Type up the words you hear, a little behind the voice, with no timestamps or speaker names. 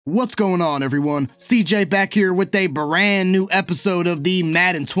What's going on, everyone? CJ back here with a brand new episode of the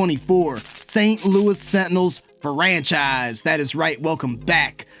Madden 24 St. Louis Sentinels Franchise. That is right, welcome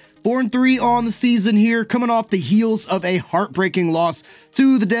back. 4-3 on the season here, coming off the heels of a heartbreaking loss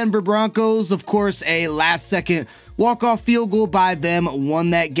to the Denver Broncos. Of course, a last-second walk-off field goal by them won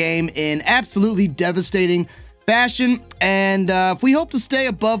that game in absolutely devastating fashion. And if we hope to stay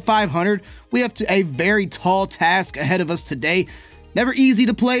above 500, we have a very tall task ahead of us today. Never easy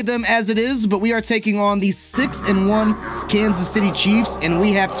to play them as it is, but we are taking on the 6-1 Kansas City Chiefs, and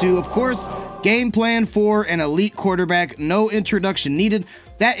we have to, of course, game plan for an elite quarterback. No introduction needed.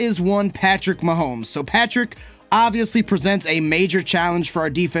 That is one Patrick Mahomes. So Patrick obviously presents a major challenge for our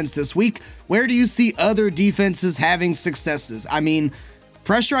defense this week. Where do you see other defenses having successes? I mean,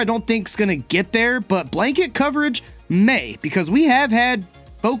 pressure I don't think is going to get there, but blanket coverage may, because we have had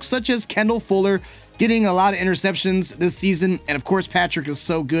folks such as Kendall Fuller getting a lot of interceptions this season, and of course Patrick is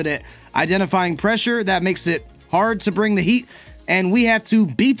so good at identifying pressure that makes it hard to bring the heat. And we have to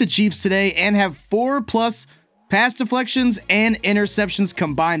beat the Chiefs today and have 4+ pass deflections and interceptions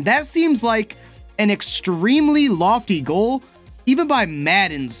combined. That seems like an extremely lofty goal, even by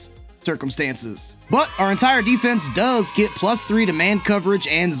Madden's circumstances. But our entire defense does get +3 to man coverage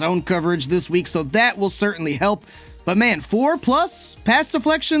and zone coverage this week, so that will certainly help. But man, 4+ pass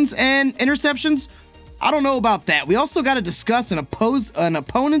deflections and interceptions, I don't know about that. We also got to discuss an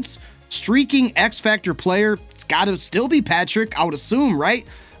opponent's streaking X-Factor player. It's got to still be Patrick, I would assume, right?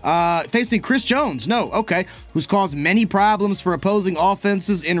 Facing Chris Jones. No, okay. Who's caused many problems for opposing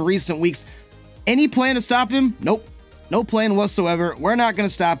offenses in recent weeks. Any plan to stop him? Nope. No plan whatsoever. We're not going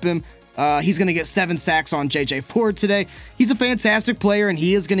to stop him. He's going to get 7 sacks on J.J. Ford today. He's a fantastic player, and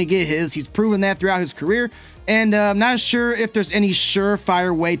he is going to get his. He's proven that throughout his career. And I'm not sure if there's any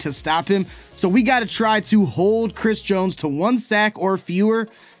surefire way to stop him. So we got to try to hold Chris Jones to 1 sack or fewer.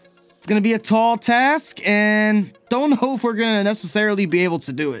 It's going to be a tall task, and don't know if we're going to necessarily be able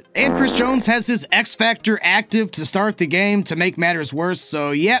to do it. And Chris Jones has his X Factor active to start the game to make matters worse.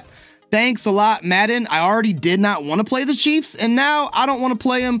 So, yep, thanks a lot, Madden. I already did not want to play the Chiefs, and now I don't want to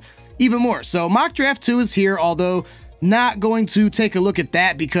play them even more. So Mock Draft 2 is here, although not going to take a look at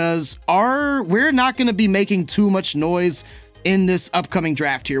that because we're not going to be making too much noise in this upcoming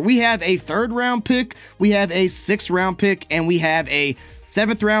draft here. We have a 3rd round pick, we have a 6th round pick, and we have a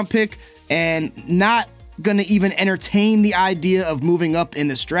 7th round pick, and not going to even entertain the idea of moving up in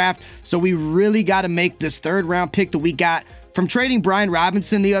this draft. So we really got to make this 3rd round pick that we got from trading Brian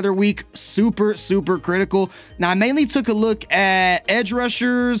Robinson the other week super critical. Now, I mainly took a look at edge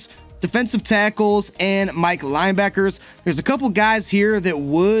rushers, defensive tackles, and Mike linebackers. There's a couple guys here that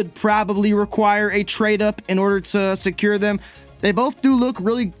would probably require a trade up in order to secure them. They both do look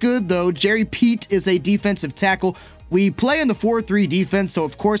really good, though. Jerry Pete is a defensive tackle. We play in the 4-3 defense, so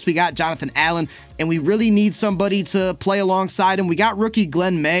of course we got Jonathan Allen, and we really need somebody to play alongside him. We got rookie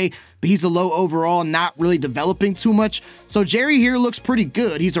Glenn May, but he's a low overall, not really developing too much. So Jerry here looks pretty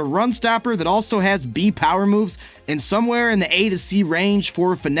good. He's a run stopper that also has B power moves and somewhere in the A to C range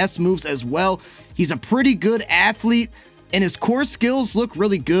for finesse moves as well. He's a pretty good athlete, and his core skills look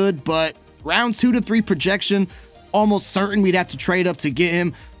really good, but round 2 to 3 projection, almost certain we'd have to trade up to get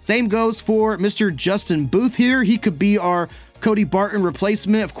him. Same goes for Mr. Justin Booth here. He could be our Cody Barton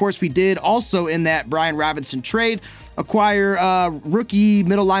replacement. Of course, we did also in that Brian Robinson trade acquire rookie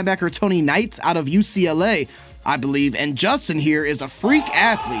middle linebacker Tony Knight out of UCLA, I believe. And Justin here is a freak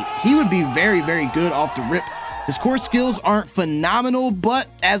athlete. He would be very good off the rip. His core skills aren't phenomenal, but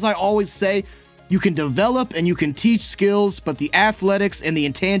as I always say, you can develop and you can teach skills, but the athletics and the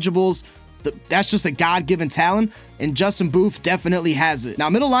intangibles, that's just a God-given talent, and Justin Booth definitely has it. Now,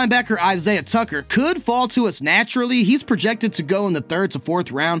 middle linebacker Isaiah Tucker could fall to us naturally. He's projected to go in the 3rd to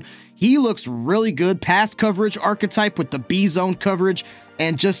 4th round. He looks really good. Pass coverage archetype with the B zone coverage,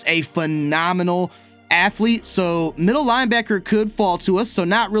 and just a phenomenal athlete. So middle linebacker could fall to us, so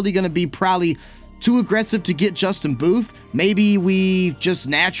not really going to be probably too aggressive to get Justin Booth. Maybe we just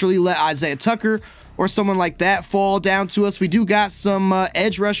naturally let Isaiah Tucker or someone like that fall down to us. We do got some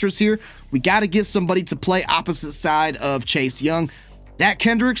edge rushers here. We got to get somebody to play opposite side of Chase Young. Dak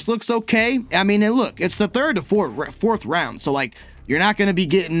Kendricks looks okay. I mean, and look, it's the 3rd to 4th round. So, like, you're not going to be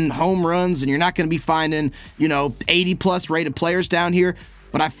getting home runs, and you're not going to be finding, 80+ rated players down here.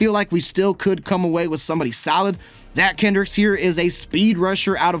 But I feel like we still could come away with somebody solid. Zach Kendricks here is a speed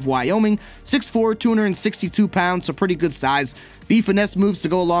rusher out of Wyoming. 6'4", 262 pounds, so pretty good size. B finesse moves to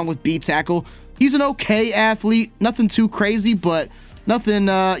go along with B tackle. He's an okay athlete, nothing too crazy, but nothing,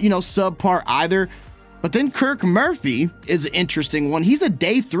 subpar either. But then Kirk Murphy is an interesting one. He's a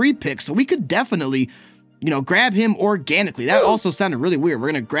day 3 pick, so we could definitely grab him organically. That also sounded really weird.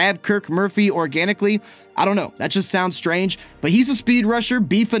 We're going to grab Kirk Murphy organically. I don't know. That just sounds strange. But he's a speed rusher,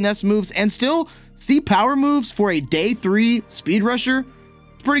 B finesse moves, and still C power moves for a day 3 speed rusher.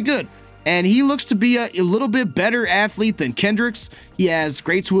 It's pretty good. And he looks to be a little bit better athlete than Kendricks. He has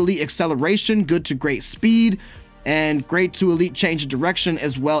great to elite acceleration, good to great speed, and great to elite change of direction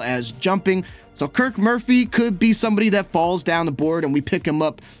as well as jumping. So Kirk Murphy could be somebody that falls down the board and we pick him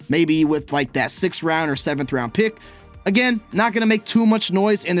up maybe with like that 6th round or 7th round pick. Again, not going to make too much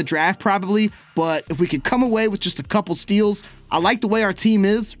noise in the draft probably, but if we could come away with just a couple steals, I like the way our team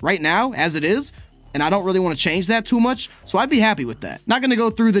is right now as it is, and I don't really want to change that too much, so I'd be happy with that. Not going to go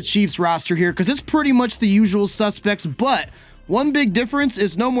through the Chiefs roster here because it's pretty much the usual suspects, but one big difference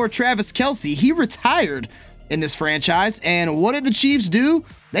is no more Travis Kelce. He retired in this franchise, and what did the Chiefs do?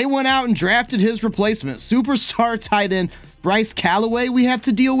 They went out and drafted his replacement, superstar tight end Bryce Callaway. We have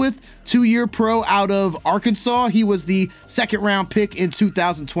to deal with 2-year pro out of Arkansas. He was the 2nd round pick in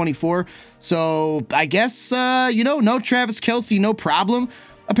 2024. So I guess, no Travis Kelce, no problem,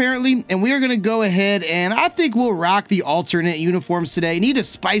 apparently. And we are going to go ahead and I think we'll rock the alternate uniforms today. Need to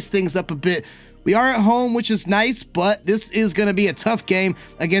spice things up a bit. We are at home, which is nice, but this is going to be a tough game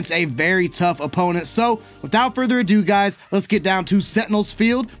against a very tough opponent. So without further ado, guys, let's get down to Sentinels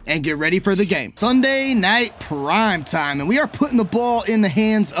Field and get ready for the game. Sunday night prime time, and we are putting the ball in the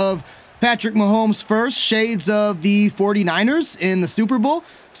hands of Patrick Mahomes first, shades of the 49ers in the Super Bowl,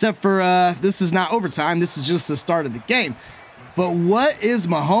 except for this is not overtime. This is just the start of the game. But what is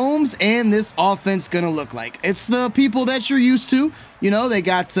Mahomes and this offense going to look like? It's the people that you're used to. They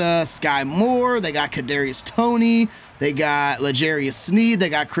got Sky Moore, they got Kadarius Toney, they got L'Jarius Sneed, they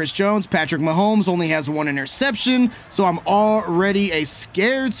got Chris Jones. Patrick Mahomes only has 1 interception, so I'm already a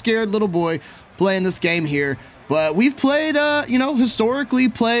scared little boy playing this game here. But we've played, historically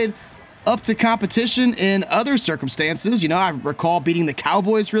played up to competition in other circumstances. I recall beating the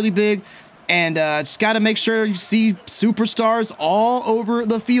Cowboys really big. And just got to make sure you see superstars all over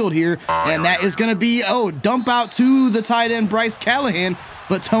the field here. And that is going to be, dump out to the tight end Bryce Callahan.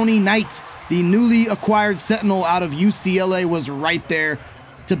 But Tony Knight, the newly acquired Sentinel out of UCLA, was right there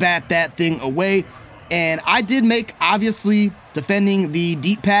to bat that thing away. And I did make, obviously, defending the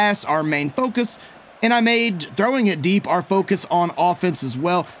deep pass our main focus. And I made throwing it deep our focus on offense as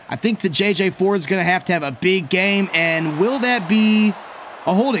well. I think that J.J. Ford's going to have a big game. And will that be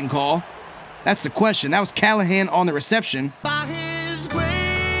a holding call? That's the question. That was Callahan on the reception. By his grace,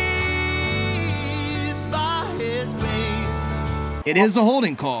 by his grace. It is a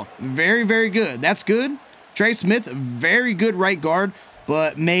holding call. Very, very good. That's good. Trey Smith, very good right guard,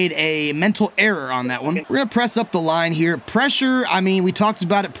 but made a mental error on that one. We're going to press up the line here. Pressure, we talked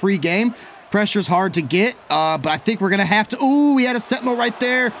about it pre-game. Pressure's hard to get, but I think we're going to have to. Ooh, we had a Sentinel right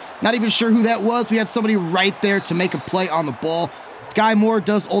there. Not even sure who that was. We had somebody right there to make a play on the ball. Sky Moore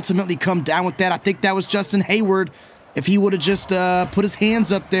does ultimately come down with that. I think that was Justin Hayward. If he would have just put his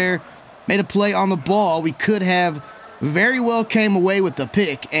hands up there, made a play on the ball, we could have very well came away with the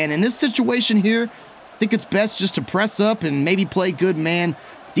pick. And in this situation here, I think it's best just to press up and maybe play good man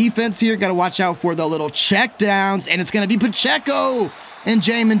defense here. Got to watch out for the little check downs, and it's going to be Pacheco. And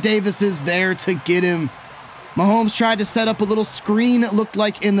Jamin Davis is there to get him. Mahomes tried to set up a little screen, it looked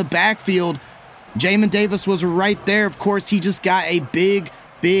like, in the backfield. Jamin Davis was right there. Of course, he just got a big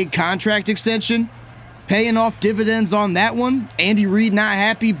contract extension, paying off dividends on that one. Andy Reid not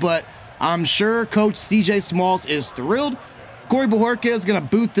happy, but I'm sure Coach CJ Smallz is thrilled. Corey Bojorquez is going to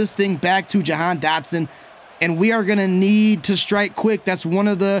boot this thing back to Jahan Dotson, and we are going to need to strike quick. That's one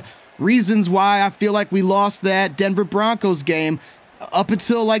of the reasons why I feel like we lost that Denver Broncos game. Up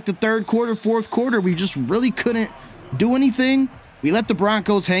until like the 3rd quarter, 4th quarter, we just really couldn't do anything. We let the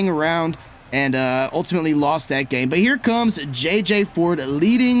Broncos hang around and ultimately lost that game. But here comes J.J. Ford,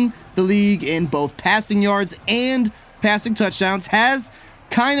 leading the league in both passing yards and passing touchdowns. Has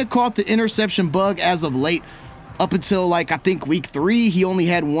kind of caught the interception bug as of late. Up until, I think week 3, he only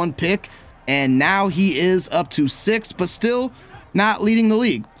had 1 pick. And now he is up to 6, but still not leading the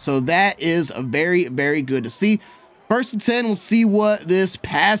league. So that is very, very good to see. 1st and 10, we'll see what this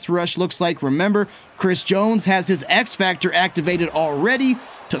pass rush looks like. Remember, Chris Jones has his X Factor activated already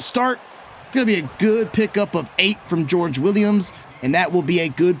to start. It's going to be a good pickup of 8 from George Williams, and that will be a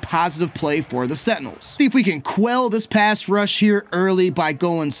good positive play for the Sentinels. See if we can quell this pass rush here early by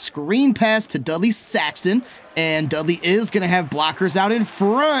going screen pass to Dudley Saxton, and Dudley is going to have blockers out in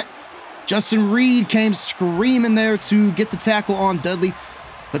front. Justin Reed came screaming there to get the tackle on Dudley,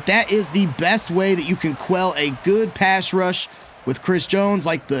 but that is the best way that you can quell a good pass rush with Chris Jones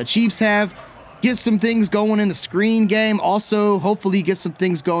like the Chiefs have. Get some things going in the screen game. Also, hopefully get some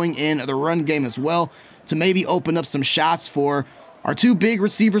things going in the run game as well. to maybe open up some shots for our two big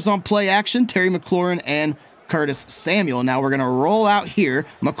receivers on play action, Terry McLaurin and Curtis Samuel. Now we're going to roll out here.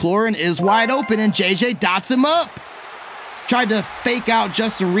 McLaurin is wide open, and JJ dots him up. Tried to fake out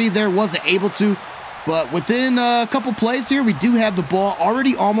Justin Reed there, wasn't able to. But within a couple plays here, we do have the ball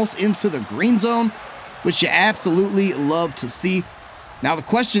already almost into the green zone, which you absolutely love to see. Now the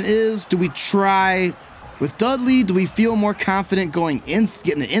question is, do we try with Dudley? Do we feel more confident going in,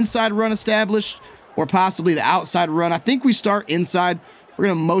 getting the inside run established, or possibly the outside run? I think we start inside. We're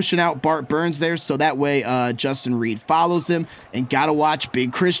going to motion out Bart Burns there, so that way Justin Reed follows him. And got to watch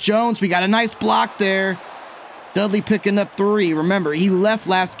big Chris Jones. We got a nice block there. Dudley picking up 3. Remember, he left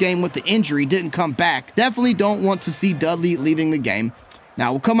last game with the injury, didn't come back. Definitely don't want to see Dudley leaving the game.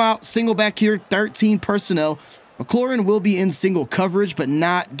 Now we'll come out single back here, 13 personnel. McLaurin will be in single coverage, but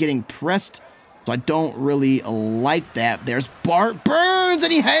not getting pressed. So I don't really like that. There's Bart Burns,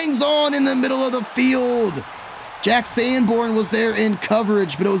 and he hangs on in the middle of the field. Jack Sanborn was there in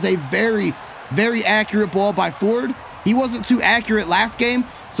coverage, but it was a very, very accurate ball by Ford. He wasn't too accurate last game,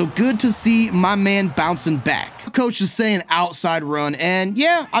 so good to see my man bouncing back. Coach is saying outside run, and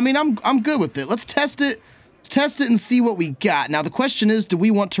yeah, I mean, I'm good with it. Let's test it. Let's test it and see what we got. Now, the question is, do we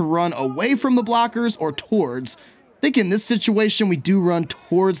want to run away from the blockers or towards? I think in this situation, we do run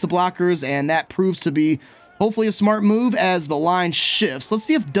towards the blockers, and that proves to be hopefully a smart move as the line shifts. Let's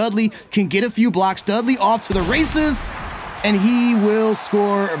see if Dudley can get a few blocks. Dudley off to the races, and he will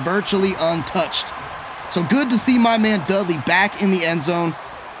score virtually untouched. So good to see my man Dudley back in the end zone,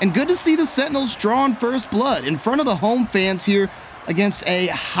 and good to see the Sentinels drawing first blood in front of the home fans here against a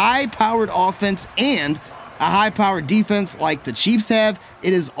high-powered offense and a high-powered defense like the Chiefs have.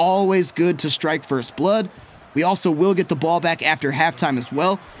 It is always good to strike first blood. We also will get the ball back after halftime as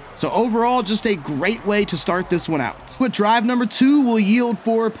well. So overall, just a great way to start this one out. But drive number 2 will yield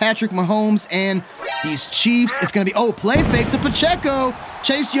for Patrick Mahomes and these Chiefs. It's going to be, play fake to Pacheco.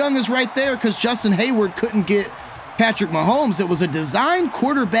 Chase Young is right there because Justin Hayward couldn't get Patrick Mahomes. It was a design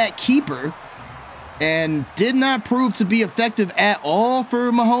quarterback keeper and did not prove to be effective at all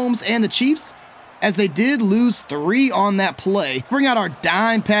for Mahomes and the Chiefs, as they did lose 3 on that play. Bring out our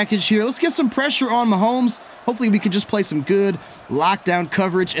dime package here. Let's get some pressure on Mahomes. Hopefully we can just play some good lockdown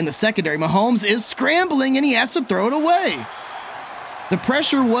coverage in the secondary. Mahomes is scrambling, and he has to throw it away. The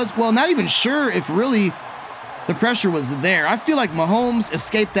pressure was, not even sure if really the pressure was there. I feel like Mahomes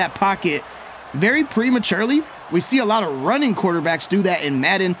escaped that pocket very prematurely. We see a lot of running quarterbacks do that in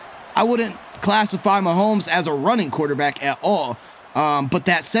Madden. I wouldn't classify Mahomes as a running quarterback at all. But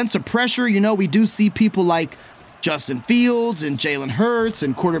that sense of pressure, we do see people like Justin Fields and Jalen Hurts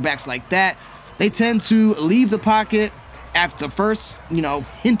and quarterbacks like that. They tend to leave the pocket after the first,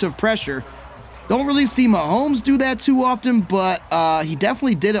 hint of pressure. Don't really see Mahomes do that too often, but he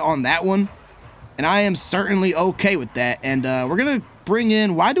definitely did it on that one. And I am certainly okay with that. And we're going to bring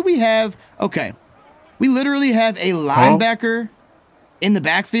in, why do we have, we literally have a linebacker in the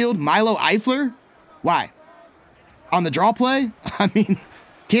backfield, Milo Eifler. Why? On the draw play? I mean,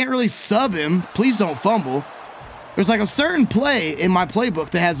 can't really sub him. Please don't fumble. There's like a certain play in my playbook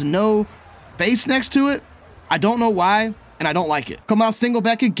that has no face next to it. I don't know why, and I don't like it. Come out single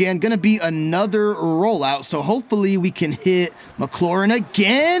back again. Gonna be another rollout, so hopefully we can hit McLaurin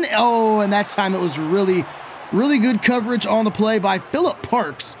again. And that time it was really, really good coverage on the play by Phillip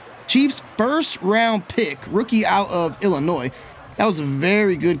Parks, Chiefs' first-round pick, rookie out of Illinois. That was a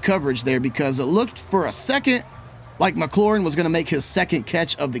very good coverage there because it looked for a second like McLaurin was going to make his second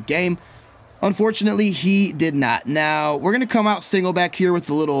catch of the game. Unfortunately, he did not. Now, we're going to come out single back here with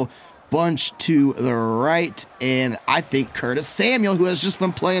a little bunch to the right, and I think Curtis Samuel, who has just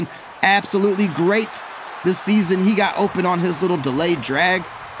been playing absolutely great this season, he got open on his little delayed drag.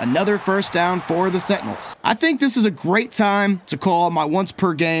 Another first down for the Sentinels. I think this is a great time to call my once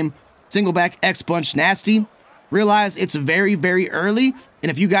per game single back X bunch nasty. Realize it's very, very early, and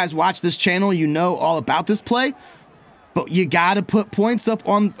if you guys watch this channel, you know all about this play. But you got to put points up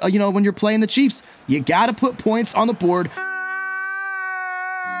on, when you're playing the Chiefs. You got to put points on the board.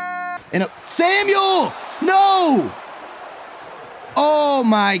 And Samuel! No! Oh,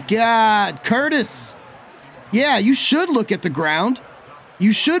 my God. Curtis. Yeah, you should look at the ground.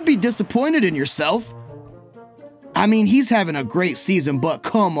 You should be disappointed in yourself. I mean, he's having a great season, but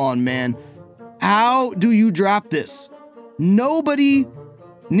come on, man. How do you drop this? Nobody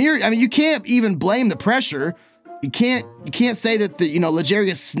near, you can't even blame the pressure. You can't say that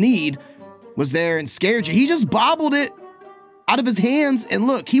L'Jarius Sneed was there and scared you. He just bobbled it out of his hands, and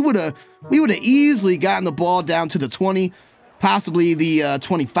look, we would have easily gotten the ball down to the 20, possibly the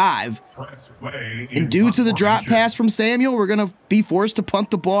 25. And due to the drop pass from Samuel, we're gonna be forced to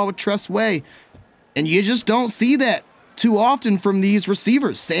punt the ball with Trust Way. And you just don't see that too often from these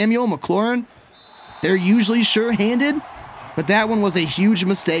receivers. Samuel, McLaurin, they're usually sure-handed, but that one was a huge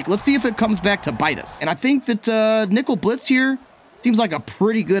mistake. Let's see if it comes back to bite us. And I think that nickel blitz here seems like a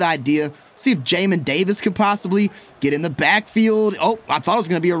pretty good idea. See if Jamin Davis could possibly get in the backfield. Oh, I thought it was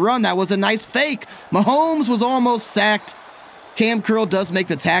going to be a run. That was a nice fake. Mahomes was almost sacked. Cam Curl does make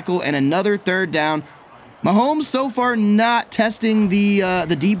the tackle, and another third down. Mahomes so far not testing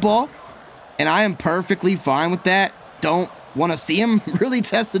the deep ball, and I am perfectly fine with that. Don't want to see him really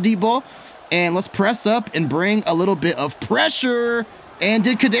test the deep ball. And let's press up and bring a little bit of pressure. And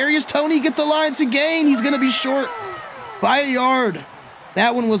did Kadarius Toney get the line to gain? He's going to be short by a yard.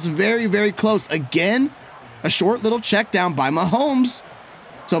 That one was very, very close. Again, a short little check down by Mahomes.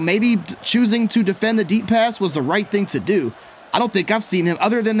 So maybe choosing to defend the deep pass was the right thing to do. I don't think I've seen him,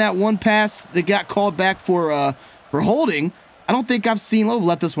 other than that one pass that got called back for holding. I don't think I've seen, oh,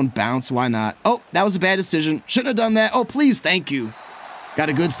 let this one bounce. Why not? Oh, that was a bad decision. Shouldn't have done that. Oh, please, thank you. Got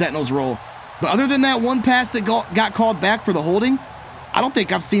a good Sentinels roll. But other than that one pass that got called back for the holding, I don't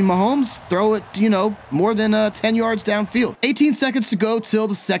think I've seen Mahomes throw it, more than 10 yards downfield. 18 seconds to go till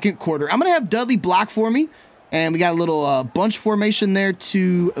the second quarter. I'm going to have Dudley block for me. And we got a little bunch formation there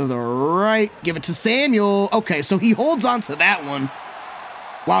to the right. Give it to Samuel. Okay, so he holds on to that one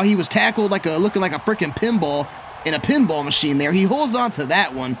while he was tackled looking like a freaking pinball in a pinball machine there. He holds on to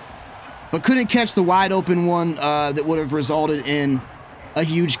that one, but couldn't catch the wide open one that would have resulted in a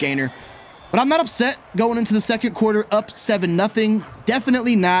huge gainer. But I'm not upset going into the second quarter up 7-0.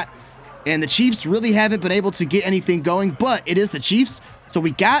 Definitely not. And the Chiefs really haven't been able to get anything going, but it is the Chiefs. So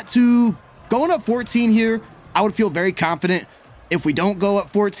we got to going up 14 here. I would feel very confident. If we don't go up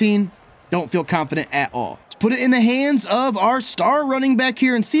 14, don't feel confident at all. Let's put it in the hands of our star running back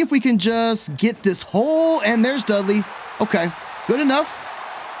here and see if we can just get this hole. And there's Dudley. Okay, good enough.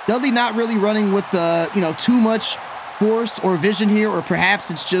 Dudley not really running with too much force or vision here, or perhaps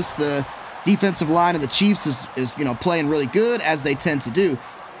it's just the defensive line of the Chiefs is playing really good, as they tend to do.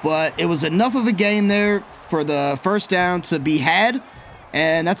 But it was enough of a gain there for the first down to be had.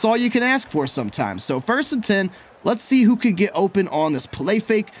 And that's all you can ask for sometimes. So 1st and 10, let's see who could get open on this play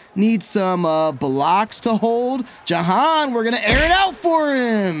fake. Need some blocks to hold. Jahan, we're going to air it out for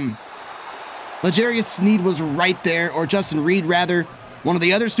him. L'Jarius Sneed was right there, or Justin Reed rather, one of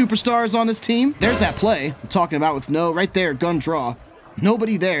the other superstars on this team. There's that play I'm talking about with right there, gun draw.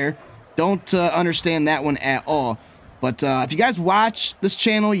 Nobody there. Don't understand that one at all. But if you guys watch this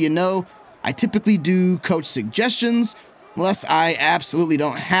channel, I typically do coach suggestions, unless I absolutely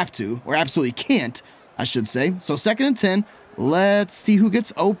don't have to, or absolutely can't, I should say. So 2nd and 10, let's see who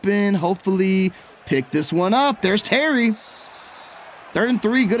gets open. Hopefully pick this one up. There's Terry. 3rd and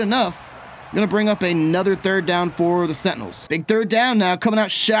 3, good enough. Going to bring up another third down for the Sentinels. Big third down now, coming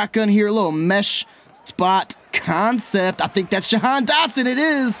out shotgun here, a little mesh spot concept. I think that's Jahan Dotson. It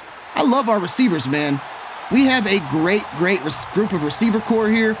is. I love our receivers, man. We have a great group of receiver core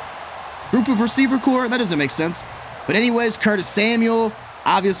here. Group of receiver core? That doesn't make sense. But anyways, Curtis Samuel,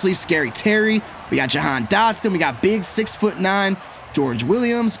 obviously Scary Terry. We got Jahan Dotson. We got big 6'9" George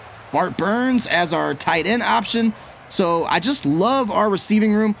Williams. Bart Burns as our tight end option. So I just love our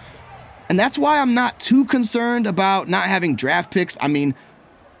receiving room. And that's why I'm not too concerned about not having draft picks. I mean,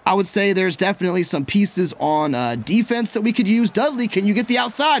 I would say there's definitely some pieces on defense that we could use. Dudley, can you get the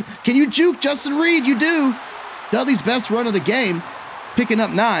outside? Can you juke Justin Reed? You do. Dudley's best run of the game, picking up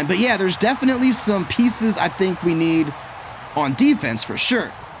 9. But yeah, there's definitely some pieces I think we need on defense for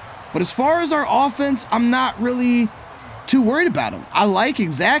sure. But as far as our offense, I'm not really too worried about them.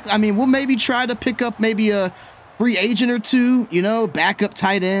 I mean, we'll maybe try to pick up maybe a free agent or two, backup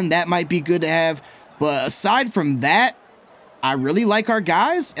tight end. That might be good to have. But aside from that, I really like our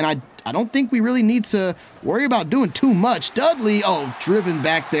guys, and I don't think we really need to worry about doing too much. Dudley, driven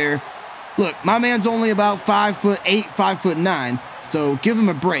back there. Look, my man's only about 5'8", 5'9", so give him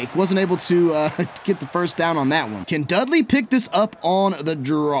a break. Wasn't able to get the first down on that one. Can Dudley pick this up on the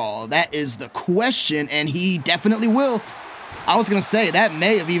draw? That is the question, and he definitely will. I was going to say, that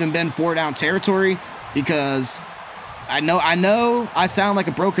may have even been 4-down territory, because I know I sound like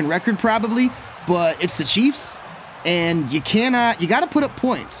a broken record probably, but it's the Chiefs. And you got to put up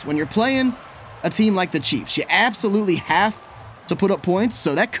points when you're playing a team like the Chiefs. You absolutely have to put up points.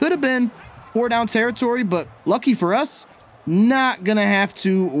 So that could have been 4-down territory, but lucky for us, not going to have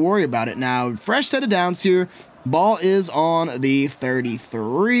to worry about it. Now, fresh set of downs here. Ball is on the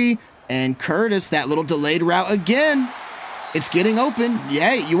 33. And Curtis, that little delayed route again. It's getting open.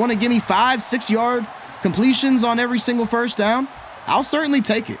 Yeah, you want to give me 5-6 yard completions on every single first down? I'll certainly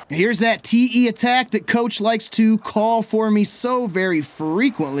take it. Here's that TE attack that coach likes to call for me so very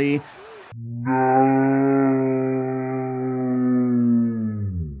frequently.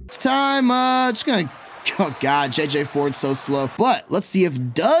 It's time, just gonna, oh God, JJ Ford's so slow. But let's see if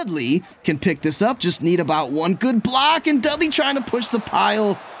Dudley can pick this up. Just need about one good block, and Dudley trying to push the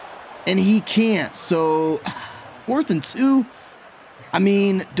pile, and he can't. So 4th and 2. I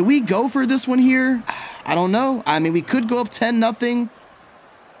mean, do we go for this one here? I don't know. I mean, we could go up 10-0.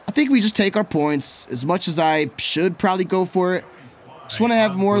 I think we just take our points. As much as I should probably go for it, just want to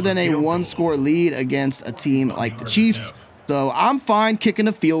have more than a 1-score lead against a team like the Chiefs. So I'm fine kicking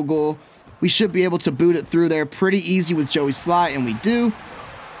a field goal. We should be able to boot it through there pretty easy with Joey Sly, and we do.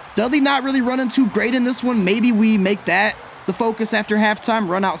 Dudley not really running too great in this one. Maybe we make that the focus after halftime,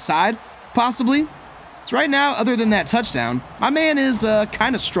 run outside, possibly. So right now, other than that touchdown, my man is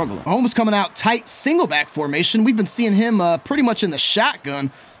kind of struggling. Mahomes coming out tight single back formation. We've been seeing him pretty much in the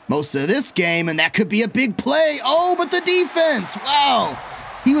shotgun most of this game, and that could be a big play. Oh, but the defense, wow.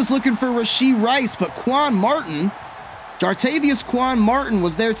 He was looking for Rashee Rice, but Jartavius Quan Martin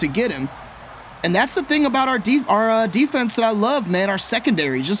was there to get him. And that's the thing about our defense that I love, man. Our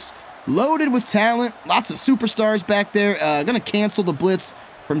secondary, just loaded with talent. Lots of superstars back there. Going to cancel the blitz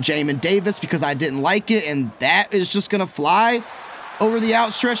from Jamin Davis because I didn't like it, and that is just going to fly over the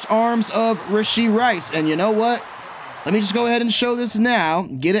outstretched arms of Rashee Rice. And you know what? Let me just go ahead and show this now,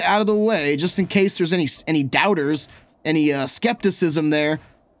 get it out of the way, just in case there's any doubters, any skepticism there.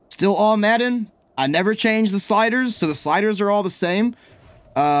 Still all Madden. I never changed the sliders, so the sliders are all the same.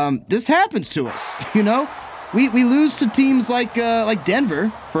 This happens to us, you know? We lose to teams like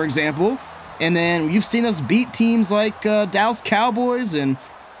Denver, for example, and then you've seen us beat teams like Dallas Cowboys, and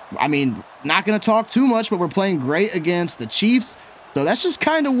I mean, not going to talk too much, but we're playing great against the Chiefs. So that's just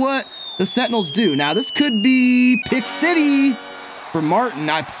kind of what the Sentinels do. Now, this could be pick city for Martin.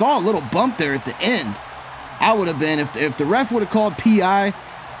 I saw a little bump there at the end. I would have been, if the ref would have called PI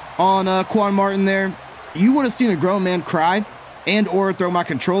on Quan Martin there, you would have seen a grown man cry and or throw my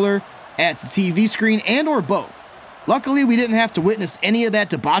controller at the TV screen and or both. Luckily, we didn't have to witness any of that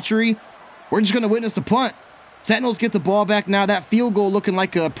debauchery. We're just going to witness a punt. Sentinels get the ball back now. That field goal looking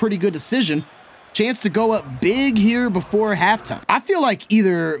like a pretty good decision. Chance to go up big here before halftime. I feel like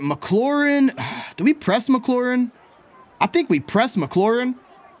either McLaurin, do we press McLaurin? I think we press McLaurin.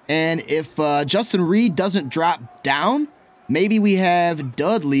 And if Justin Reed doesn't drop down, maybe we have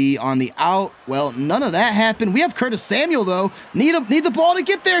Dudley on the out. Well, none of that happened. We have Curtis Samuel, though. Need the ball to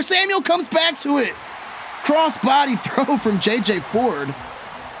get there. Samuel comes back to it. Cross-body throw from J.J. Ford.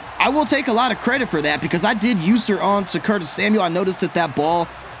 I will take a lot of credit for that because I did use her on to Curtis Samuel. I noticed that ball,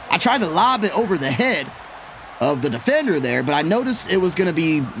 I tried to lob it over the head of the defender there, but I noticed it was going to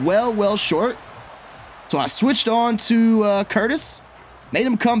be well short. So I switched on to Curtis, made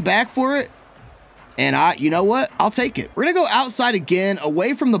him come back for it. And you know what? I'll take it. We're going to go outside again,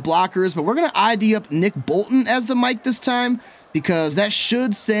 away from the blockers, but we're going to ID up Nick Bolton as the mic this time because that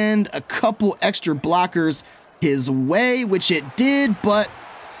should send a couple extra blockers his way, which it did, but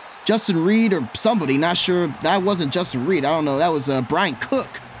Justin Reed or somebody, not sure. That wasn't Justin Reed. I don't know. That was Brian Cook,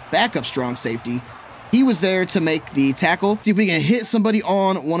 backup strong safety. He was there to make the tackle. See if we can hit somebody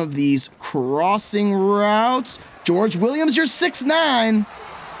on one of these crossing routes. George Williams, you're 6'9".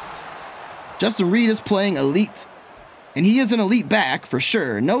 Justin Reed is playing elite, and he is an elite back for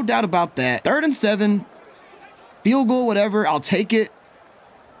sure. No doubt about that. 3rd and 7, field goal, whatever. I'll take it.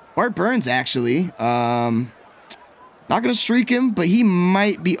 Bart Burns, actually. Not going to streak him, but he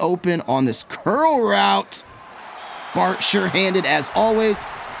might be open on this curl route. Bart sure-handed as always.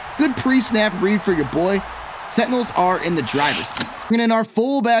 Good pre-snap read for your boy. Sentinels are in the driver's seat. Bringing in our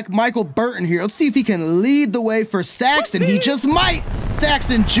fullback, Michael Burton here. Let's see if he can lead the way for Saxon. He just might.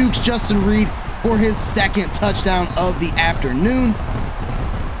 Saxon jukes Justin Reed for his 2nd touchdown of the afternoon.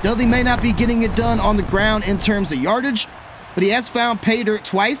 Dudley may not be getting it done on the ground in terms of yardage, but he has found pay dirt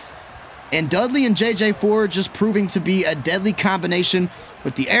twice. And Dudley and J.J. Ford just proving to be a deadly combination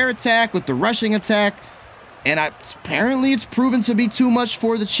with the air attack, with the rushing attack. And apparently it's proven to be too much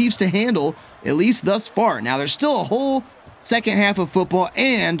for the Chiefs to handle, at least thus far. Now, there's still a whole second half of football,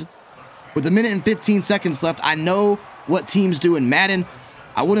 and with 1 minute and 15 seconds left, I know what teams do in Madden.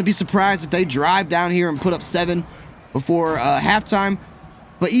 I wouldn't be surprised if they drive down here and put up 7 before halftime.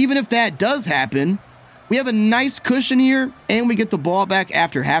 But even if that does happen, we have a nice cushion here, and we get the ball back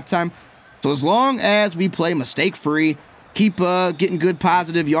after halftime. So as long as we play mistake-free, keep getting good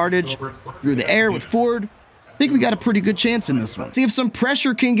positive yardage through the air with Ford, I think we got a pretty good chance in this one. See if some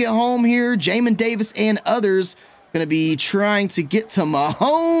pressure can get home here. Jamin Davis and others going to be trying to get to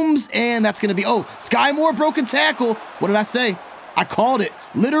Mahomes, and that's going to be, oh, Sky Moore broken tackle. What did I say? I called it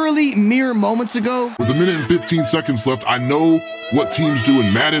literally mere moments ago. With 1 minute and 15 seconds left, I know what teams do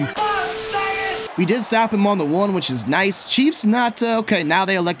in Madden. We did stop him on the 1, which is nice. Chiefs not, okay, now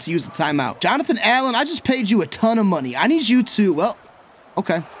they elect to use the timeout. Jonathan Allen, I just paid you a ton of money. I need you to, well,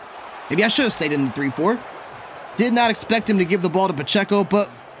 okay. Maybe I should have stayed in the 3-4. Did not expect him to give the ball to Pacheco, but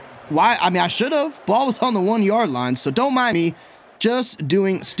why? I mean, I should have. Ball was on the 1-yard line, so don't mind me just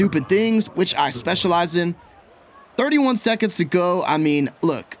doing stupid things, which I specialize in. 31 seconds to go. I mean,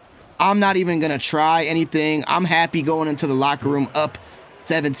 look, I'm not even going to try anything. I'm happy going into the locker room up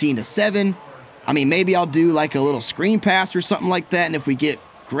 17-7. I mean, maybe I'll do like a little screen pass or something like that, and if we get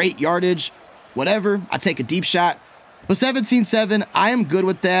great yardage, whatever, I take a deep shot. But 17-7, I am good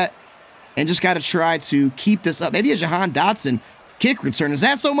with that, and just got to try to keep this up. Maybe a Jahan Dotson kick return. Is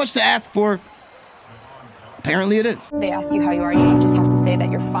that so much to ask for? Apparently it is. They ask you how you are, you just have to say that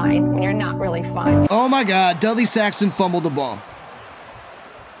you're fine when you're not really fine. Oh my God, Dudley Saxon fumbled the ball.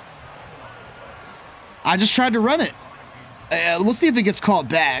 I just tried to run it. We'll see if it gets called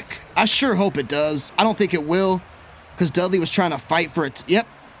back. I sure hope it does. I don't think it will, because Dudley was trying to fight for it. Yep,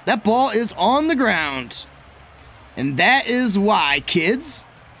 that ball is on the ground. And that is why, kids.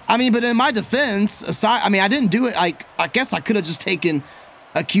 I mean, but in my defense, aside, I mean, I didn't do it. I guess I could have just taken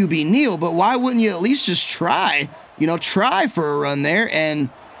a QB kneel, but why wouldn't you at least just try? You know, try for a run there. And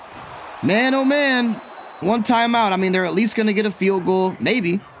man, oh man, one timeout. I mean, they're at least going to get a field goal,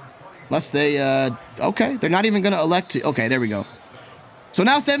 maybe. Unless they, okay, they're not even going to elect to. Okay, there we go. So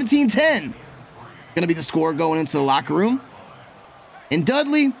now 17-10. Going to be the score going into the locker room. And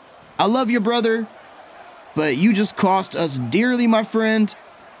Dudley, I love you, brother, but you just cost us dearly, my friend.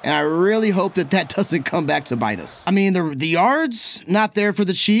 And I really hope that that doesn't come back to bite us. I mean, the yards, not there for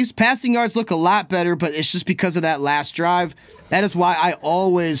the Chiefs. Passing yards look a lot better, but it's just because of that last drive. That is why I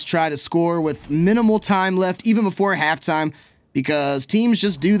always try to score with minimal time left, even before halftime, because teams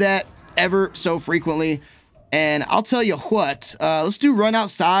just do that ever so frequently. And I'll tell you what, let's do run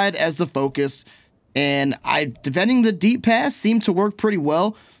outside as the focus. And defending the deep pass seemed to work pretty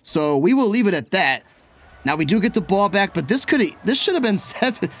well, so we will leave it at that. Now we do get the ball back, but this should have been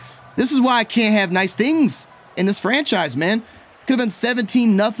 7. This is why I can't have nice things in this franchise, man. Could have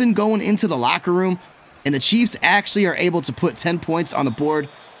been 17-0 going into the locker room, and the Chiefs actually are able to put 10 points on the board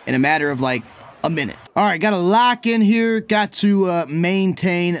in a matter of like a minute. All right, got to lock in here. Got to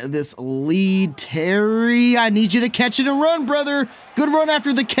maintain this lead. Terry, I need you to catch it and run, brother. Good run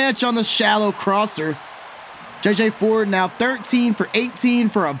after the catch on the shallow crosser. JJ Ford now 13 for 18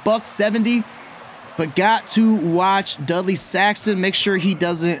 for a $170. But got to watch Dudley Saxon make sure he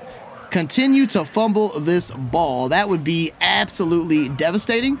doesn't continue to fumble this ball. That would be absolutely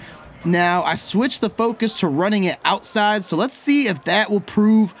devastating. Now, I switched the focus to running it outside, so let's see if that will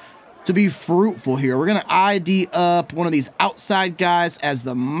prove to be fruitful here. We're going to ID up one of these outside guys as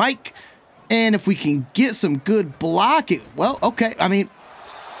the Mike, and if we can get some good blocking, well, okay, I mean,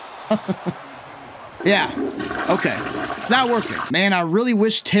 yeah, okay. It's not working. Man, I really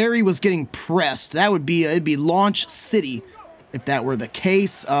wish Terry was getting pressed. That would be, it'd be launch city if that were the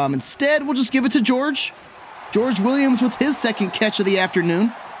case. Instead, we'll just give it to George. George Williams with his second catch of the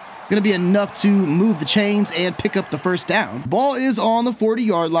afternoon. Going to be enough to move the chains and pick up the first down. Ball is on the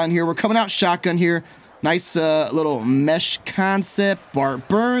 40-yard line here. We're coming out shotgun here. Nice little mesh concept. Bart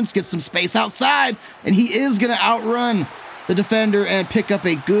Burns gets some space outside, and he is going to outrun the defender and pick up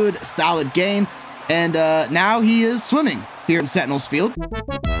a good, solid gain. And now he is swimming here in Sentinels Field.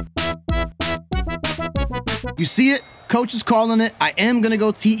 You see it. Coach is calling it. I am going to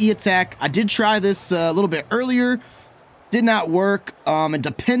go TE attack. I did try this a little bit earlier. Did not work. And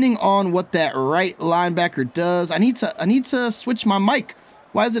depending on what that right linebacker does, I need to switch my mic.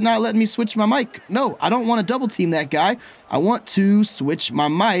 Why is it not letting me switch my mic? No, I don't want to double team that guy. I want to switch my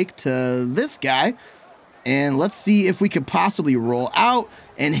mic to this guy. And let's see if we could possibly roll out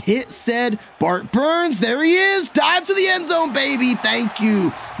and hit said Bart Burns. There he is. Dive to the end zone, baby. Thank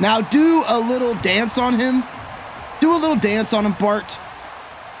you. Now do a little dance on him. Do a little dance on him, Bart.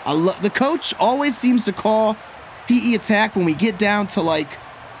 The coach always seems to call TE attack when we get down to like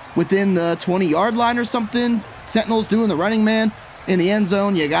within the 20-yard line or something. Sentinels doing the running man in the end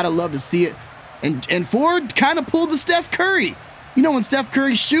zone. You got to love to see it. And Ford kind of pulled the Steph Curry. You know when Steph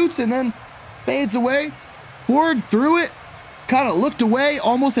Curry shoots and then fades away? Ford threw it, kind of looked away,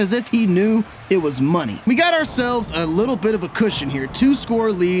 almost as if he knew it was money. We got ourselves a little bit of a cushion here.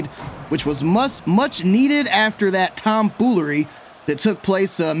 2-score lead, which was much needed after that tomfoolery that took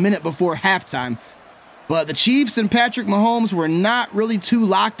place a minute before halftime. But the Chiefs and Patrick Mahomes were not really too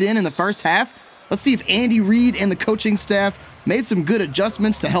locked in the first half. Let's see if Andy Reid and the coaching staff made some good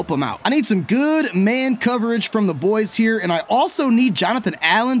adjustments to help him out. I need some good man coverage from the boys here, and I also need Jonathan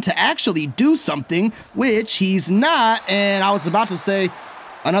Allen to actually do something, which he's not. And I was about to say,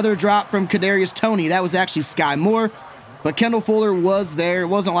 Another drop from Kadarius Toney. That was actually Sky Moore, but Kendall Fuller was there. It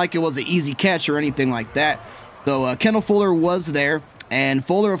wasn't like it was an easy catch or anything like that. So Kendall Fuller was there, and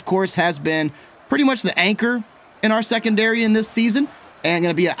Fuller, of course, has been pretty much the anchor in our secondary in this season, and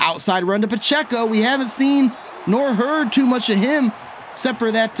going to be an outside run to Pacheco. We haven't seen nor heard too much of him, except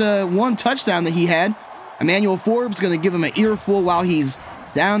for that one touchdown that he had. Emmanuel Forbes going to give him an earful while he's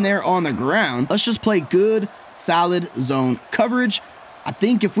down there on the ground. Let's just play good, solid zone coverage. I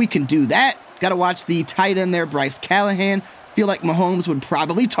think if we can do that, got to watch the tight end there, Bryce Callahan. Feel like Mahomes would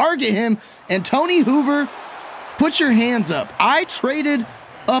probably target him. And Tony Hoover, put your hands up. I traded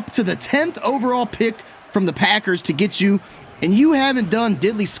up to the 10th overall pick from the Packers to get you, and you haven't done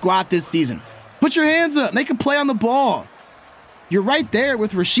diddly squat this season. Put your hands up. Make a play on the ball. You're right there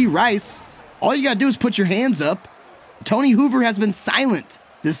with Rashee Rice. All you got to do is put your hands up. Tony Hoover has been silent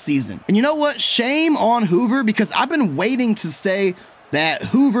this season. And you know what? Shame on Hoover, because I've been waiting to say that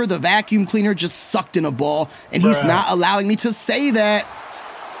Hoover, the vacuum cleaner, just sucked in a ball, and he's not allowing me to say that.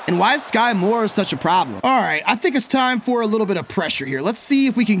 And why is Sky Moore such a problem? All right, I think it's time for a little bit of pressure here. Let's see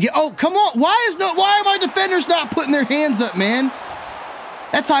if we can get... Oh, come on. Why are my defenders not putting their hands up, man?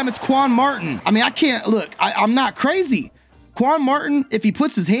 That time it's Quan Martin. I mean, I can't... Look, I'm not crazy. Quan Martin, if he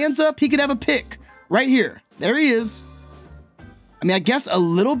puts his hands up, he could have a pick right here. There he is. I mean, I guess a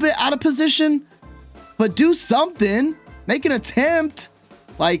little bit out of position, but do something. Make an attempt.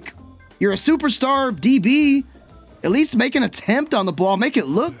 Like, you're a superstar DB. At least make an attempt on the ball. Make it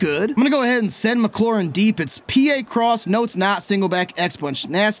look good. I'm going to go ahead and send McLaurin deep. It's PA cross. No, it's not. Single back X bunch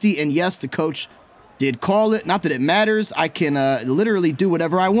nasty. And yes, the coach did call it. Not that it matters. I can literally do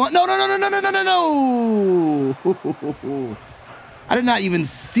whatever I want. No. I did not even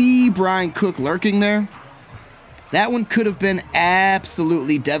see Brian Cook lurking there. That one could have been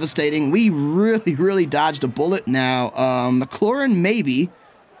absolutely devastating. We really dodged a bullet. Now, McLaurin maybe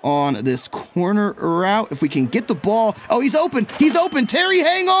on this corner route. If we can get the ball. Oh, he's open. He's open. Terry,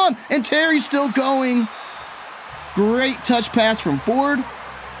 hang on. And Terry's still going. Great touch pass from Ford.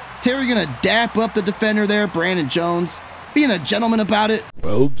 Terry going to dap up the defender there. Brandon Jones being a gentleman about it.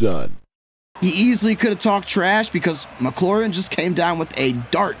 Well done. He easily could have talked trash because McLaurin just came down with a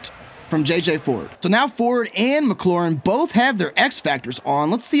dart from J.J. Ford. So now Ford and McLaurin both have their X factors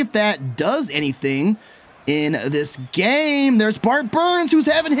on. Let's see if that does anything in this game. There's Bart Burns, who's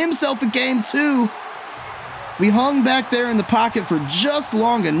having himself a game too. We hung back there in the pocket for just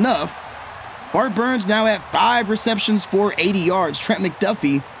long enough. Bart Burns now at 5 receptions for 80 yards. Trent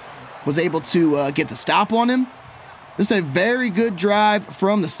McDuffie was able to get the stop on him. This is a very good drive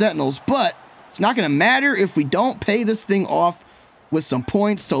from the Sentinels, but it's not going to matter if we don't pay this thing off with some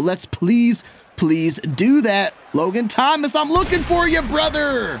points. So let's please do that. Logan Thomas, I'm looking for you,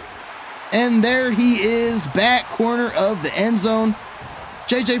 brother. And there he is, back corner of the end zone.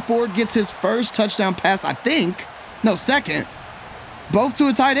 J.J. Ford gets his first touchdown pass, I think. No, second. Both to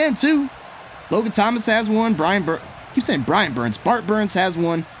a tight end, too. Logan Thomas has one. Keep saying Brian Burns. Bart Burns has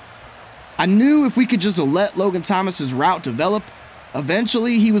one. I knew if we could just let Logan Thomas's route develop,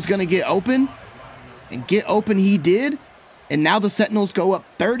 eventually he was going to get open. And get open he did. And now the Sentinels go up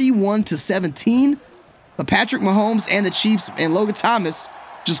 31-17. But Patrick Mahomes and the Chiefs and Logan Thomas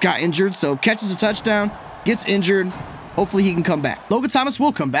just got injured. So catches a touchdown, gets injured. Hopefully he can come back. Logan Thomas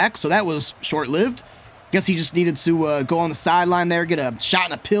will come back, so that was short-lived. Guess he just needed to go on the sideline there, get a shot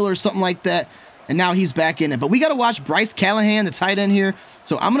in a pill or something like that. And now he's back in it. But we got to watch Bryce Callahan, the tight end here.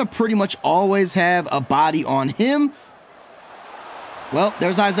 So I'm going to pretty much always have a body on him. Well,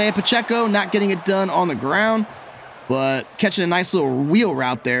 there's Isaiah Pacheco not getting it done on the ground, but catching a nice little wheel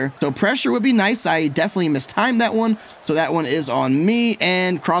route there. So pressure would be nice. I definitely mistimed that one. So that one is on me.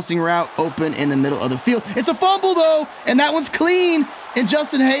 And crossing route open in the middle of the field. It's a fumble, though, and that one's clean. And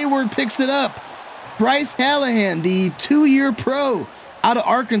Justin Hayward picks it up. Bryce Callahan, the 2-year pro out of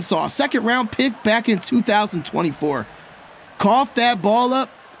Arkansas, 2nd-round pick back in 2024. Coughed that ball up.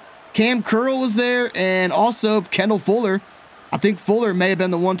 Cam Curl was there, and also Kendall Fuller. I think Fuller may have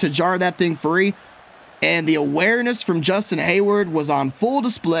been the one to jar that thing free. And the awareness from Justin Hayward was on full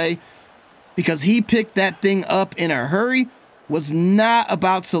display because he picked that thing up in a hurry. Was not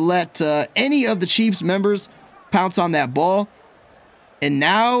about to let any of the Chiefs members pounce on that ball. And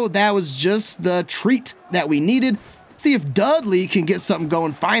now that was just the treat that we needed. See if Dudley can get something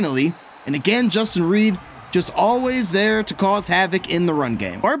going finally. And again, Justin Reed just always there to cause havoc in the run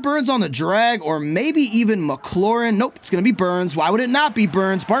game. Bart Burns on the drag, or maybe even McLaurin. Nope, it's going to be Burns. Why would it not be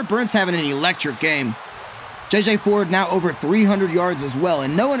Burns? Bart Burns having an electric game. J.J. Ford now over 300 yards as well,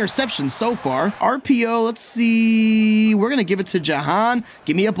 and no interceptions so far. RPO, let's see. We're going to give it to Jahan.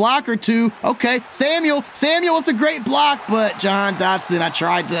 Give me a block or two. Okay, Samuel with a great block, but Jahan Dotson, I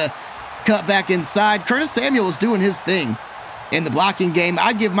tried to cut back inside. Curtis Samuel is doing his thing in the blocking game.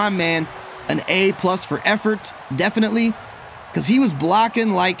 I give my man an A+ for effort, definitely, because he was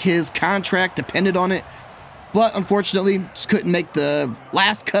blocking like his contract depended on it, but unfortunately, just couldn't make the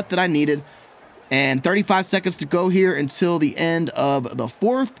last cut that I needed. And 35 seconds to go here until the end of the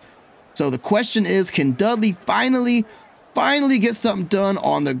fourth. So the question is, can Dudley finally get something done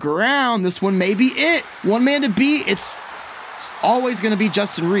on the ground? This one may be it. One man to beat. It's always going to be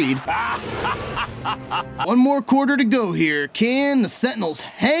Justin Reed. One more quarter to go here. Can the Sentinels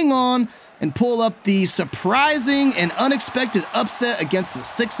hang on and pull up the surprising and unexpected upset against the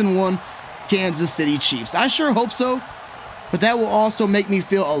 6-1 Kansas City Chiefs? I sure hope so. But that will also make me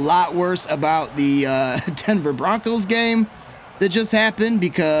feel a lot worse about the Denver Broncos game that just happened,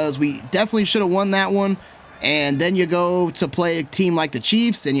 because we definitely should have won that one. And then you go to play a team like the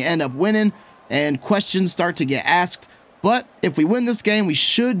Chiefs and you end up winning, and questions start to get asked. But if we win this game, we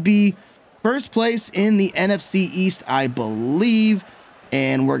should be first place in the NFC East, I believe.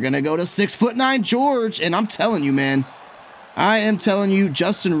 And we're going to go to 6'9" George. And I'm telling you, man, I am telling you,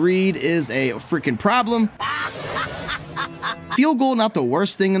 Justin Reed is a freaking problem. Field goal, not the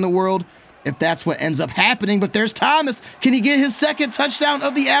worst thing in the world if that's what ends up happening, but there's Thomas. Can he get his second touchdown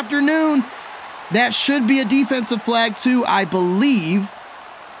of the afternoon? That should be a defensive flag too, I believe.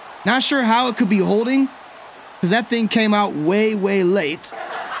 Not sure how it could be holding, because that thing came out way late.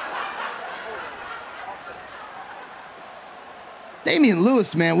 Damian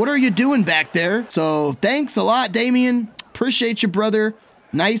Lewis, man, what are you doing back there? So thanks a lot, Damian. Appreciate you, brother.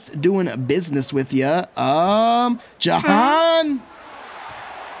 Nice doing business with you. Jahan.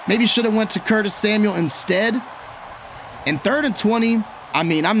 Maybe should have went to Curtis Samuel instead. And 3rd and 20. I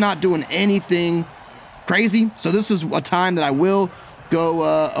mean, I'm not doing anything crazy. So this is a time that I will go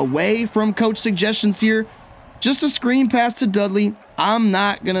away from coach suggestions here. Just a screen pass to Dudley. I'm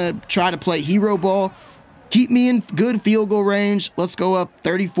not going to try to play hero ball. Keep me in good field goal range. Let's go up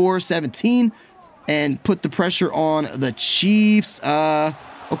 34-17. And put the pressure on the Chiefs.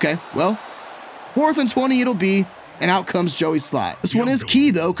 Okay, well, 4th and 20 it'll be, and out comes Joey Slye. This one is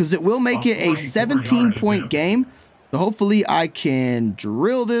key, though, because it will make it a 17-point game. So hopefully I can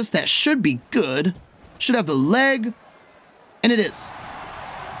drill this. That should be good. Should have the leg, and it is.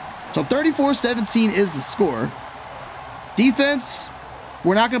 So 34-17 is the score. Defense,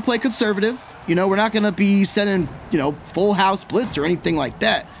 we're not going to play conservative. You know, we're not going to be sending, full house blitz or anything like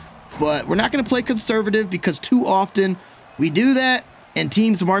that. But we're not going to play conservative, because too often we do that and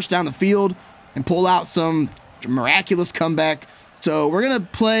teams march down the field and pull out some miraculous comeback. So we're going to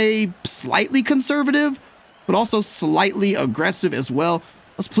play slightly conservative, but also slightly aggressive as well.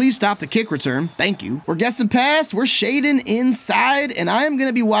 Let's please stop the kick return. Thank you. We're guessing pass. We're shading inside, and I am going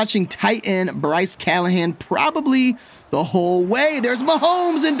to be watching tight end Bryce Callahan probably the whole way. There's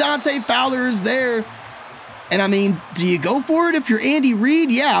Mahomes, and Dante Fowler is there. And I mean, do you go for it if you're Andy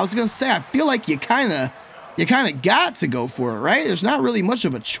Reid? Yeah, I was going to say, I feel like you kind of got to go for it, right? There's not really much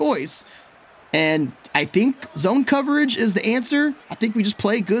of a choice. And I think zone coverage is the answer. I think we just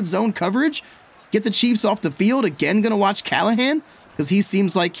play good zone coverage. Get the Chiefs off the field. Again, going to watch Callahan, because he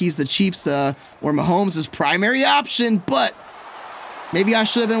seems like he's the Chiefs or Mahomes' primary option. But maybe I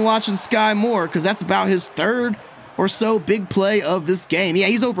should have been watching Sky more, because that's about his 3rd or so big play of this game. Yeah,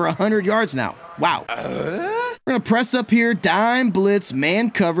 he's over 100 yards now. Wow. We're going to press up here, dime blitz,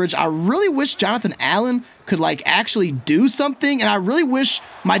 man coverage. I really wish Jonathan Allen could actually do something, and I really wish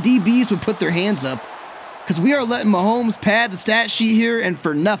my DBs would put their hands up, because we are letting Mahomes pad the stat sheet here, and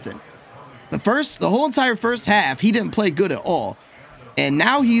for nothing. The whole entire first half, he didn't play good at all. And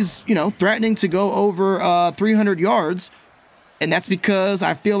now he's, threatening to go over 300 yards, and that's because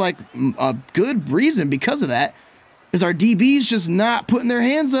I feel like a good reason because of that is our DBs just not putting their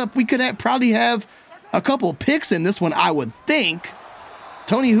hands up. We could probably have a couple picks in this one, I would think.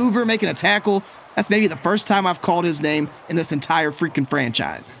 Tony Hoover making a tackle. That's maybe the first time I've called his name in this entire freaking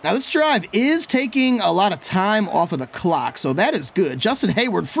franchise. Now, this drive is taking a lot of time off of the clock, so that is good. Justin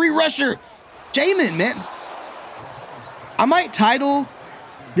Hayward, free rusher. Jamin, man. I might title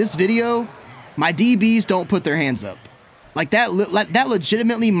this video, "My DBs Don't Put Their Hands Up." That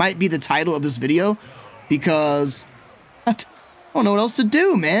legitimately might be the title of this video, because I don't know what else to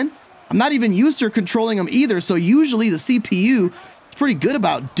do, man. I'm not even used to controlling them either, so usually the CPU is pretty good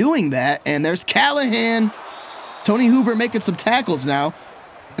about doing that. And there's Callahan. Tony Hoover making some tackles now.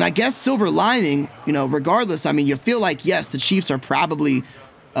 And I guess silver lining, regardless, I mean, you feel like, yes, the Chiefs are probably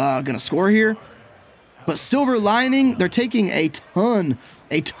going to score here. But silver lining, they're taking a ton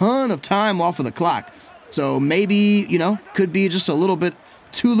of time off of the clock. So maybe, you know, could be just a little bit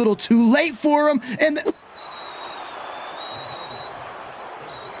too little too late for them. And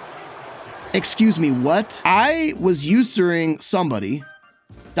excuse me, what? I was usuring somebody,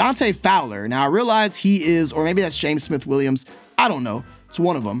 Dante Fowler. Now I realize he is, or maybe that's James Smith-Williams. I don't know. It's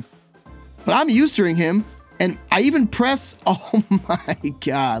one of them. But I'm usuring him, and I even press, oh my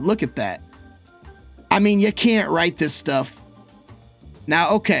God, look at that. I mean, you can't write this stuff.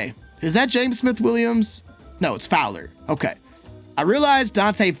 Now, okay, is that James Smith-Williams? No, it's Fowler. Okay. I realize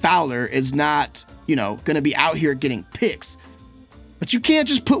Dante Fowler is not, you know, going to be out here getting picks. But you can't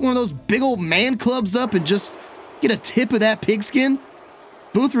just put one of those big old man clubs up and just get a tip of that pigskin.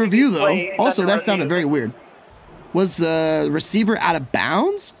 Booth review, though. Also, that sounded very weird. Was the receiver out of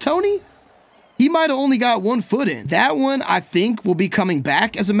bounds, Tony? He might have only got 1 foot in. That one, I think, will be coming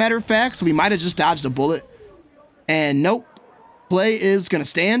back, as a matter of fact. So we might have just dodged a bullet. And nope. Play is going to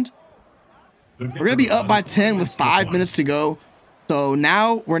stand. We're going to be up by 10 with 5 minutes to go. So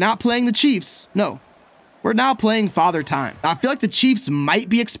now we're not playing the Chiefs. No. We're now playing Father Time. I feel like the Chiefs might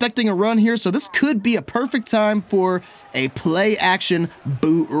be expecting a run here. So this could be a perfect time for a play action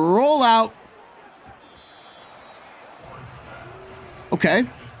boot rollout. Okay.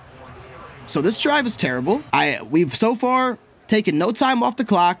 So this drive is terrible. We've so far taken no time off the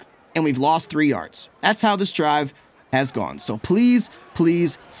clock, and we've lost 3 yards. That's how this drive has gone. So please,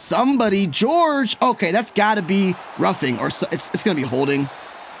 please, somebody, George. Okay, that's got to be roughing, or it's going to be holding.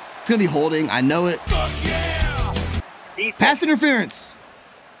 It's going to be holding. I know it. Yeah. Pass interference.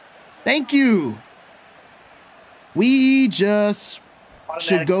 Thank you. We just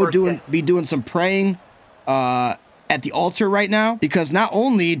should go be doing some praying at the altar right now, because not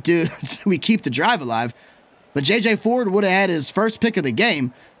only do we keep the drive alive, but J.J. Ford would have had his first pick of the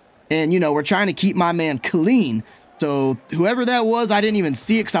game. And, you know, we're trying to keep my man clean. So whoever that was, I didn't even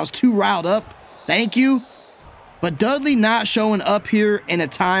see it because I was too riled up. Thank you. But Dudley not showing up here in a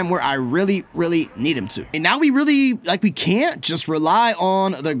time where I really, really need him to. And now we really, like, we can't just rely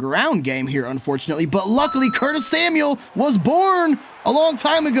on the ground game here, unfortunately. But luckily, Curtis Samuel was born a long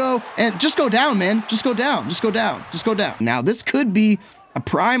time ago. And just go down, man. Just go down. Just go down. Just go down. Now, this could be a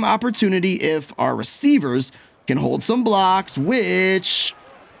prime opportunity if our receivers can hold some blocks, which,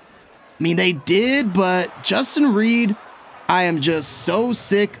 I mean, they did. But Justin Reed, I am just so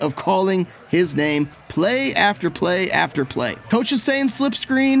sick of calling his name play after play after play. Coach is saying slip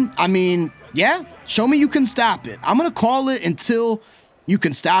screen. I mean, yeah, show me you can stop it. I'm going to call it until you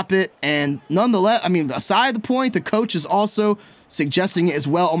can stop it. And nonetheless, I mean, aside the point, the coach is also suggesting it as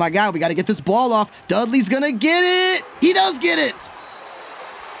well. Oh my God, we got to get this ball off. Dudley's going to get it. He does get it.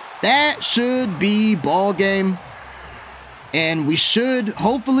 That should be ball game. And we should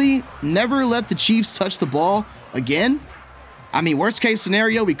hopefully never let the Chiefs touch the ball again. I mean, worst case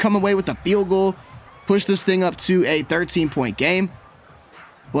scenario, we come away with a field goal, push this thing up to a 13-point game.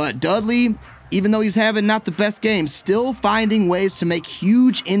 But Dudley, even though he's having not the best game, still finding ways to make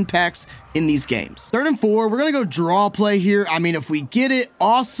huge impacts in these games. 3rd and 4, we're going to go draw play here. I mean, if we get it,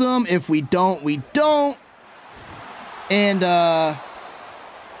 awesome. If we don't, we don't. And, yeah,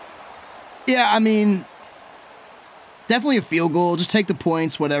 I mean, definitely a field goal. Just take the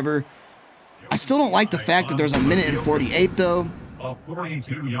points, whatever. I still don't like the fact that there's a 1:48, though.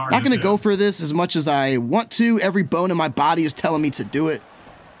 Not going to go for this as much as I want to. Every bone in my body is telling me to do it.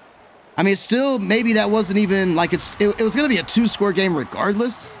 I mean, it's still, maybe that wasn't even, like, it was going to be a 2-score game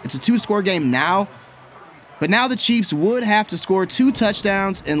regardless. It's a 2-score game now. But now the Chiefs would have to score 2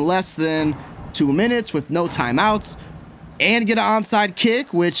 touchdowns in less than 2 minutes with no timeouts and get an onside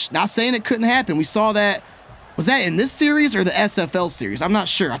kick, which, not saying it couldn't happen. We saw that. Was that in this series or the SFL series? I'm not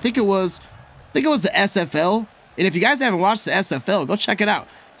sure. I think it was the SFL. And if you guys haven't watched the SFL, go check it out.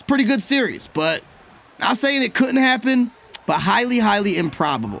 It's a pretty good series, but not saying it couldn't happen, but highly, highly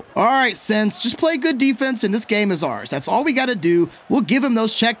improbable. All right, Sens, just play good defense, and this game is ours. That's all we got to do. We'll give him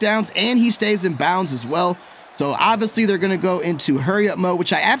those checkdowns, and he stays in bounds as well. So obviously they're going to go into hurry-up mode,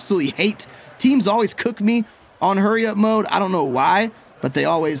 which I absolutely hate. Teams always cook me on hurry-up mode. I don't know why, but they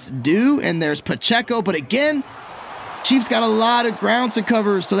always do. And there's Pacheco, but again, Chiefs got a lot of ground to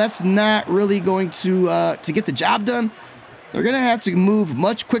cover, so that's not really going to get the job done. They're going to have to move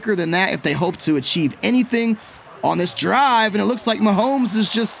much quicker than that if they hope to achieve anything on this drive. And it looks like Mahomes is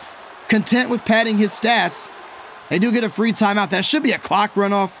just content with padding his stats. They do get a free timeout. That should be a clock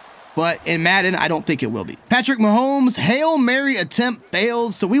runoff, but in Madden, I don't think it will be. Patrick Mahomes' Hail Mary attempt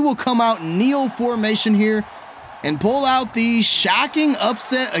failed, so we will come out kneel formation here and pull out the shocking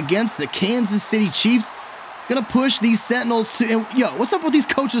upset against the Kansas City Chiefs. Gonna push these Sentinels to, and yo, what's up with these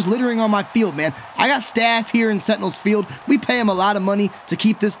coaches littering on my field, man? I got staff here in Sentinels field. We pay them a lot of money to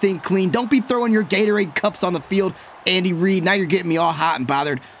keep this thing clean. Don't be throwing your Gatorade cups on the field, Andy Reid. Now you're getting me all hot and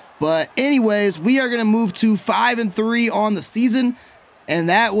bothered. But anyways, we are gonna move to 5-3 on the season. And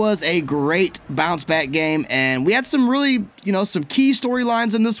that was a great bounce back game. And we had some really, some key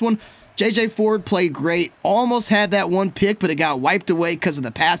storylines in this one. J.J. Ford played great. Almost had that one pick, but it got wiped away because of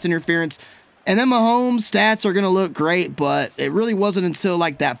the pass interference. And then Mahomes' stats are going to look great, but it really wasn't until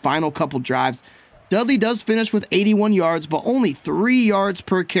like that final couple drives. Dudley does finish with 81 yards, but only 3 yards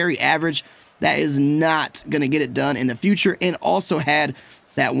per carry average. That is not going to get it done in the future, and also had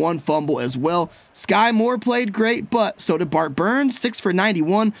that one fumble as well. Sky Moore played great, but so did Bart Burns, 6 for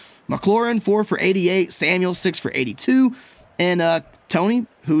 91. McLaurin, 4 for 88. Samuel, 6 for 82. And Tony,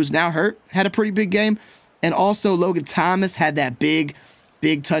 who's now hurt, had a pretty big game. And also Logan Thomas had that big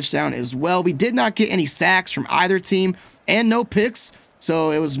touchdown as well. We did not get any sacks from either team and no picks.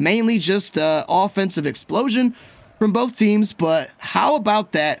 So it was mainly just offensive explosion from both teams. But how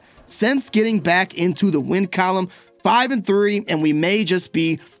about that? Since getting back into the win column, 5-3, and we may just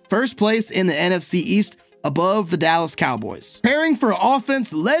be first place in the NFC East above the Dallas Cowboys. Preparing for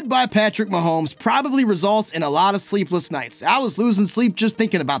offense led by Patrick Mahomes probably results in a lot of sleepless nights. I was losing sleep just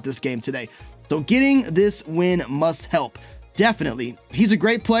thinking about this game today. So getting this win must help. Definitely. He's a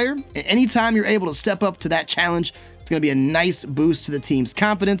great player, and anytime you're able to step up to that challenge, it's going to be a nice boost to the team's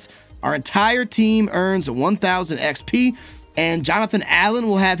confidence. Our entire team earns 1,000 XP, and Jonathan Allen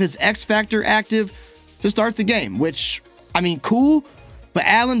will have his X Factor active to start the game, which, I mean, cool, but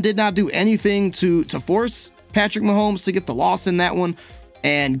Allen did not do anything to force Patrick Mahomes to get the loss in that one.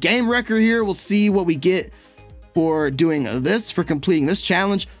 And game record here, we'll see what we get for doing this, for completing this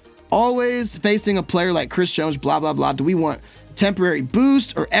challenge. Always facing a player like Chris Jones, blah, blah, blah. Do we want temporary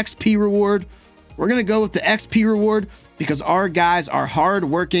boost or XP reward? We're going to go with the XP reward because our guys are hard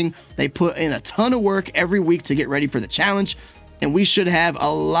working. They put in a ton of work every week to get ready for the challenge, and we should have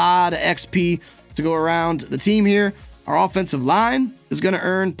a lot of XP to go around the team here. Our offensive line is going to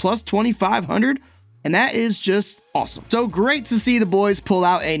earn plus 2,500, and that is just awesome. So great to see the boys pull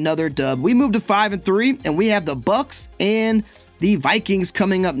out another dub. We moved to 5-3, and we have the Bucks and the Vikings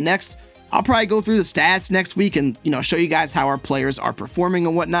coming up next. I'll probably go through the stats next week and, show you guys how our players are performing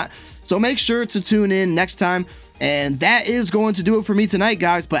and whatnot. So make sure to tune in next time. And that is going to do it for me tonight,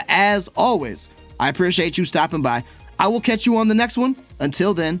 guys. But as always, I appreciate you stopping by. I will catch you on the next one.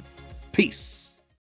 Until then, peace.